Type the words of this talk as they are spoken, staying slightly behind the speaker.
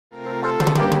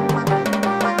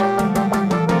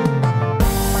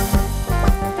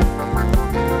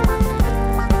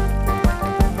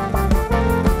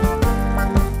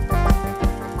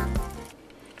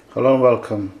Hello and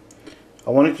welcome.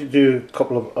 I wanted to do a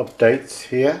couple of updates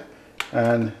here,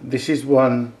 and this is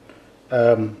one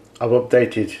I've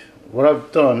updated. What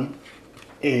I've done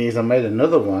is I made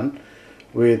another one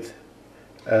with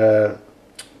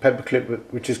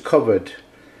paperclip which is covered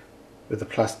with the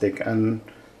plastic, and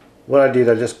what I did,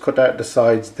 I just cut out the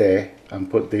sides there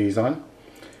and put these on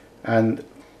and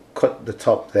cut the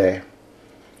top there.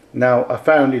 Now I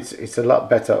found it's a lot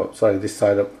better, sorry, this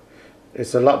side up,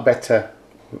 it's a lot better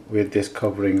with this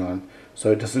covering on,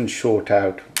 so it doesn't short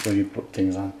out when you put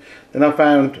things on. Then I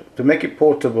found, to make it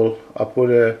portable, I put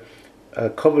a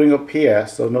covering up here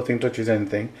so nothing touches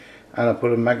anything, and I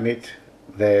put a magnet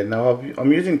there. Now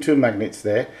I'm using two magnets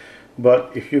there,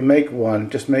 but if you make one,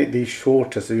 just make these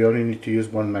shorter so you only need to use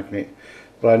one magnet.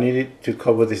 But I needed to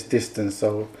cover this distance,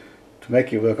 so to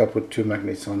make it work I put two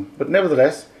magnets on. But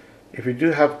nevertheless, if you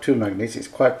do have two magnets, it's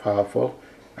quite powerful,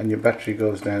 and your battery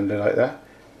goes down there like that.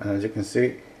 And as you can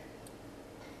see,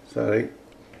 sorry,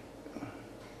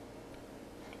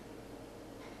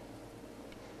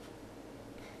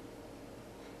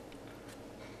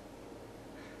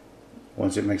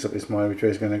 once it makes up its mind which way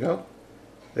it's going to go,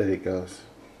 there it goes,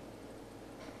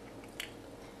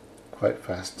 quite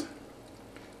fast.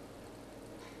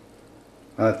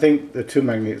 And I think the two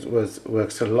magnets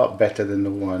works a lot better than the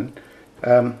one.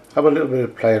 Have a little bit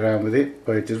of play around with it,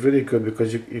 but it is really good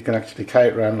because you can actually carry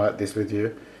it around like this with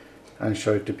you and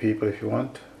show it to people if you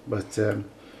want. But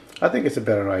I think it's a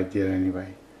better idea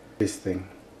anyway, this thing.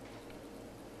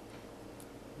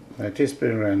 Now it is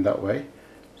spinning around that way,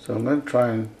 so I'm going to try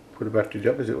and put the battery the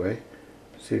opposite way,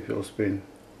 see if it will spin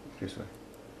this way.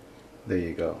 There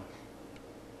you go.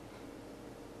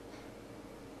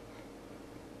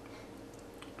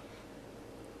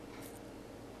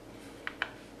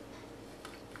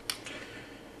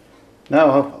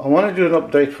 Now I want to do an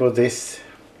update for this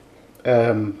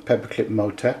paperclip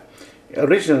motor.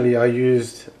 Originally I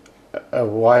used a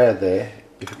wire there,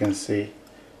 if you can see,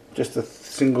 just a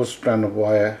single strand of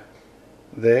wire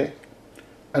there,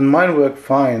 and mine worked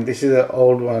fine. This is an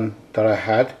old one that I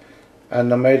had,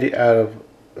 and I made it out of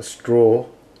straw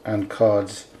and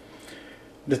cards.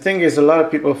 The thing is, a lot of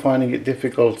people are finding it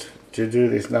difficult to do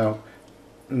this now.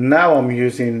 Now I'm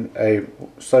using a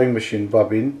sewing machine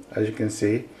bobbin, as you can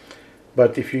see.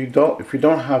 But if you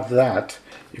don't have that,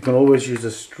 you can always use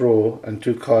a straw and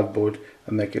two cardboard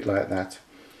and make it like that.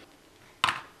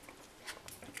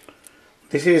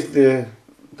 This is the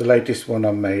latest one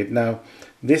I made. Now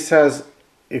this has,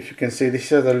 if you can see, this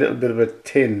has a little bit of a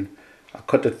tin. I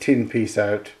cut a tin piece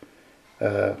out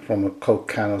from a Coke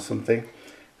can or something,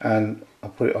 and I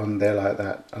put it on there like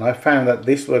that. And I found that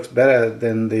this works better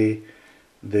than the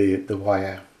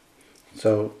wire.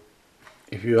 So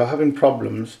if you are having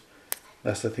problems,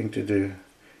 that's the thing to do.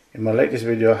 In my latest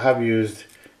video I have used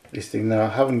this thing. Now I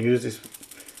haven't used this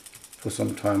for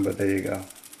some time, but there you go.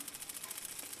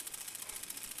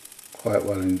 Quite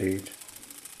well indeed.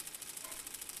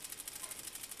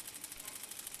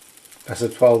 That's a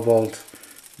 12-volt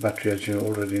battery, as you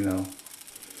already know.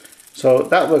 So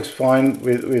that works fine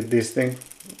with this thing.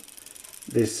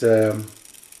 This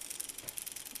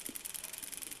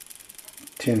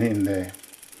tin in there.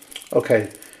 Okay,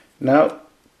 now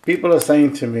people are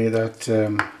saying to me that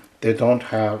they don't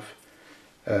have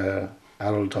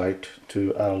Araldite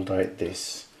to Araldite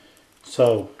this.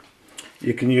 So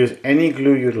you can use any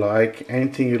glue you like,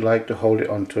 anything you like to hold it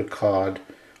onto a card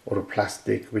or a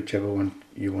plastic, whichever one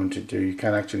you want to do. You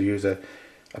can actually use a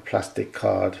plastic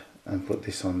card and put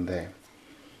this on there.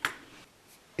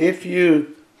 If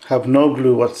you have no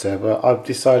glue whatsoever, I've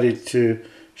decided to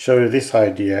show you this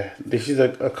idea. This is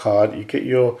a card. You get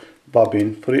your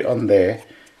bobbin, put it on there,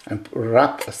 and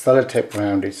wrap a sellotape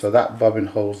around it so that bobbin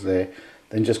holds there.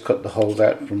 Then just cut the holes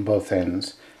out from both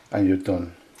ends and you're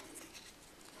done.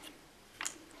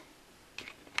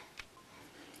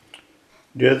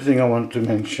 The other thing I want to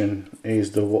mention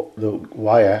is the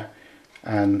wire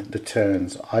and the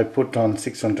turns. I put on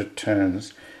 600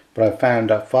 turns, but I found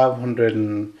that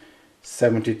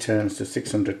 570 turns to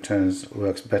 600 turns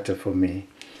works better for me.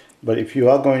 But if you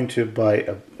are going to buy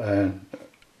a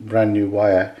brand new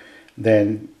wire,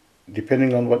 then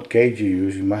depending on what gauge you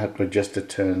use, you might have to adjust the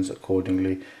turns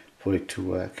accordingly for it to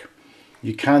work.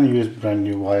 You can use brand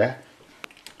new wire.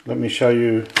 Let me show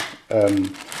you,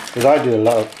 because I did a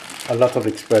lot of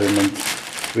experiments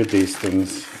with these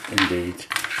things indeed,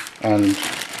 and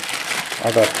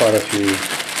I got quite a few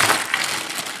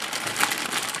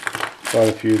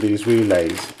of these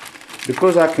relays.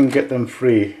 Because I can get them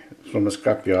free from a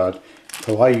scrapyard,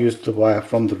 so I used the wire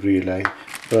from the relay.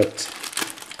 But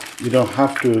you don't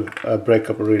have to break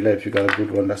up a relay if you got a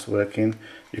good one that's working.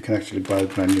 You can actually buy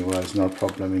brand new ones, no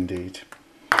problem indeed.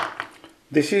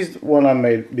 This is one I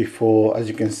made before. As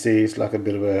you can see, it's like a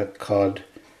bit of a card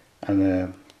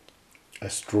and a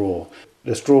straw.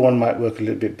 The straw one might work a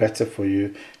little bit better for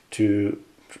you to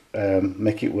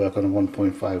make it work on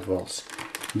 1.5 volts.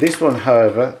 This one,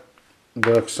 however,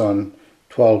 works on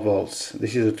 12 volts.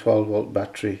 This is a 12 volt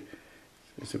battery.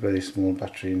 It's a very small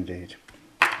battery indeed.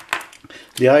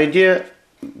 The idea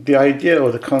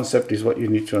or the concept is what you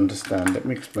need to understand. Let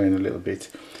me explain a little bit.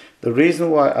 The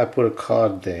reason why I put a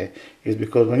card there is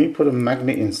because when you put a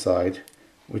magnet inside,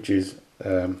 which is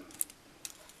on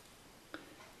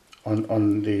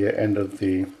the end of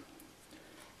the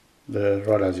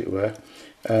rod, as it were,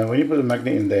 when you put a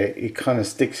magnet in there, it kind of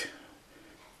sticks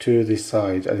to the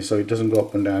side, and so it doesn't go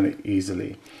up and down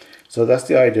easily. So that's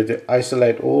the idea, to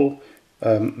isolate all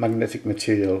magnetic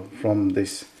material from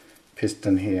this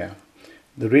piston here.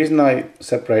 The reason I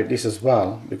separate this as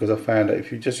well, because I found that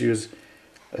if you just use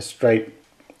a straight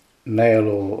nail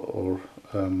or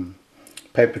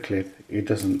paper clip, it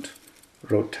doesn't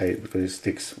rotate because it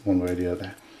sticks one way or the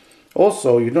other.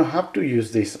 Also, you don't have to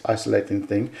use this isolating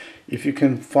thing. If you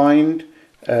can find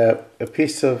a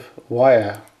piece of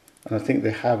wire, and I think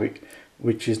they have it,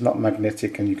 which is not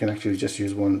magnetic, and you can actually just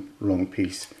use one long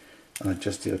piece and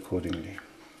adjust it accordingly.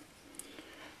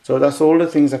 So that's all the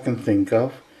things I can think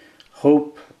of.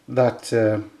 Hope that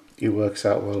it works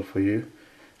out well for you,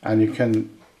 and you can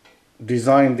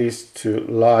design this to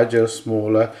larger,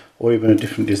 smaller, or even a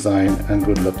different design, and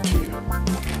good luck to you.